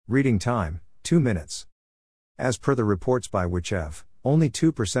Reading time, 2 minutes. As per the reports by WiCEV, only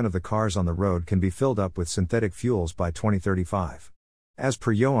 2% of the cars on the road can be filled up with synthetic fuels by 2035. As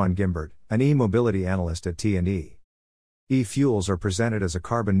per Johan Gimbert, an e-mobility analyst at T&E. E-fuels are presented as a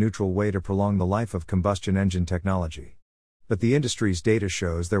carbon-neutral way to prolong the life of combustion engine technology. But the industry's data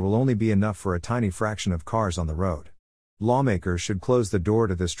shows there will only be enough for a tiny fraction of cars on the road. Lawmakers should close the door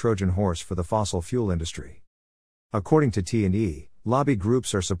to this Trojan horse for the fossil fuel industry. According to T&E, lobby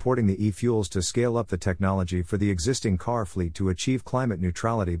groups are supporting the e-fuels to scale up the technology for the existing car fleet to achieve climate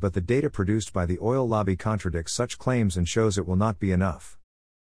neutrality, but the data produced by the oil lobby contradicts such claims and shows it will not be enough.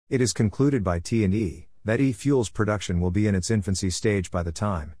 It is concluded by T&E that e-fuels production will be in its infancy stage by the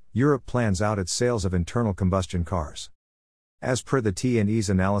time Europe plans out its sales of internal combustion cars. As per the T&E's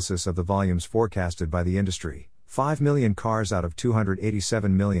analysis of the volumes forecasted by the industry, 5 million cars out of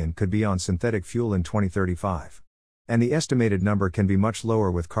 287 million could be on synthetic fuel in 2035. And the estimated number can be much lower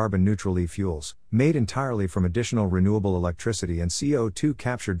with carbon-neutral e-fuels, made entirely from additional renewable electricity and CO2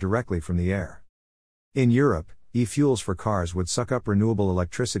 captured directly from the air. In Europe, e-fuels for cars would suck up renewable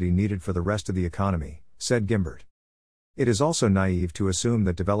electricity needed for the rest of the economy, said Gimbert. It is also naive to assume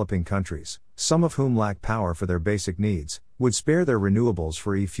that developing countries, some of whom lack power for their basic needs, would spare their renewables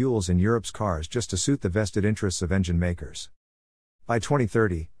for e-fuels in Europe's cars just to suit the vested interests of engine makers. By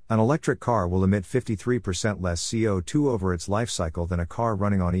 2030, an electric car will emit 53% less CO2 over its life cycle than a car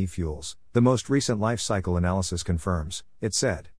running on e-fuels, the most recent life cycle analysis confirms, it said.